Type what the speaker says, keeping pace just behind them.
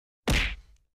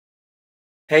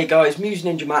Hey guys,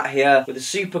 musicninjamat here with a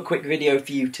super quick video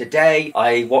for you today.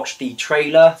 I watched the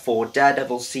trailer for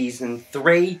Daredevil Season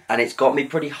 3 and it's got me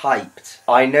pretty hyped.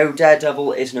 I know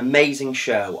Daredevil is an amazing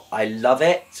show, I love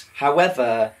it.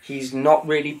 However, he's not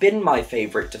really been my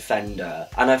favourite defender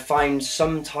and I find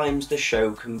sometimes the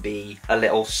show can be a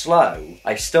little slow.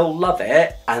 I still love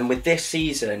it, and with this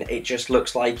season it just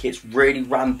looks like it's really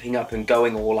ramping up and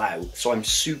going all out, so I'm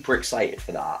super excited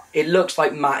for that. It looks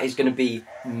like Matt is going to be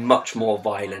much more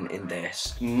violent in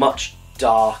this, much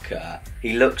darker.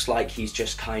 He looks like he's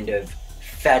just kind of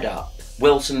fed up.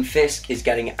 Wilson Fisk is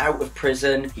getting out of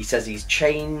prison. He says he's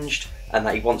changed and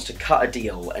that he wants to cut a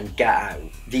deal and get out.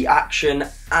 The action,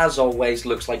 as always,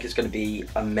 looks like it's going to be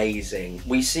amazing.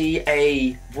 We see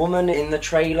a woman in the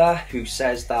trailer who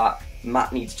says that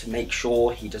Matt needs to make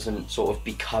sure he doesn't sort of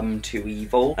become too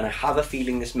evil, and I have a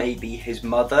feeling this may be his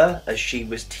mother, as she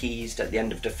was teased at the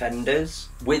end of Defenders.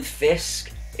 With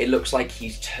Fisk, it looks like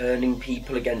he's turning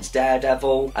people against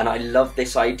Daredevil, and I love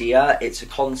this idea. It's a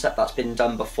concept that's been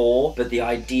done before, but the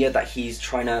idea that he's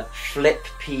trying to flip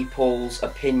people's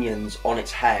opinions on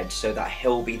its head so that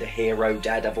he'll be the hero,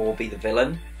 Daredevil will be the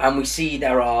villain. And we see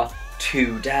there are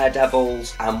two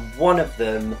Daredevils, and one of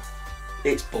them,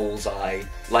 it's Bullseye.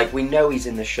 Like, we know he's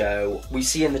in the show. We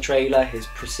see in the trailer his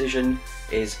precision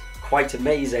is quite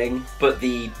amazing, but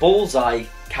the Bullseye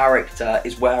character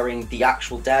is wearing the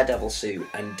actual Daredevil suit,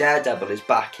 and Daredevil is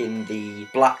back in the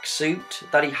black suit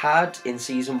that he had in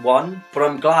season 1. But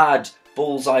I'm glad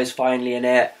Bullseye's finally in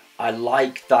it. I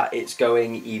like that it's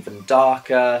going even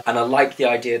darker, and I like the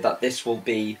idea that this will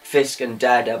be Fisk and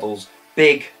Daredevil's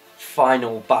big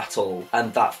final battle,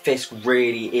 and that Fisk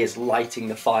really is lighting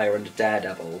the fire under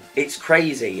Daredevil. It's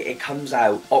crazy. It comes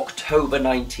out October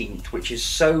 19th, which is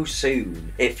so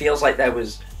soon. It feels like there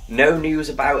was no news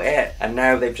about it and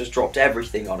now they've just dropped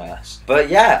everything on us. But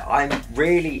yeah, I'm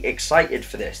really excited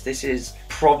for this. This is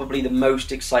probably the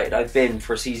most excited I've been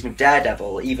for a season of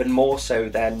Daredevil, even more so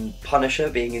than Punisher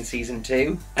being in season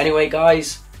 2. Anyway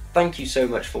guys, thank you so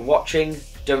much for watching.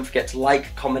 Don't forget to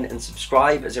like, comment and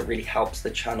subscribe, as it really helps the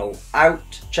channel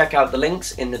out. Check out the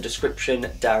links in the description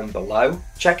down below.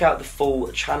 Check out the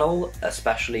full channel,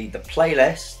 especially the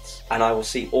playlists, and I will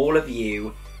see all of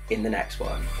you in the next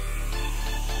one.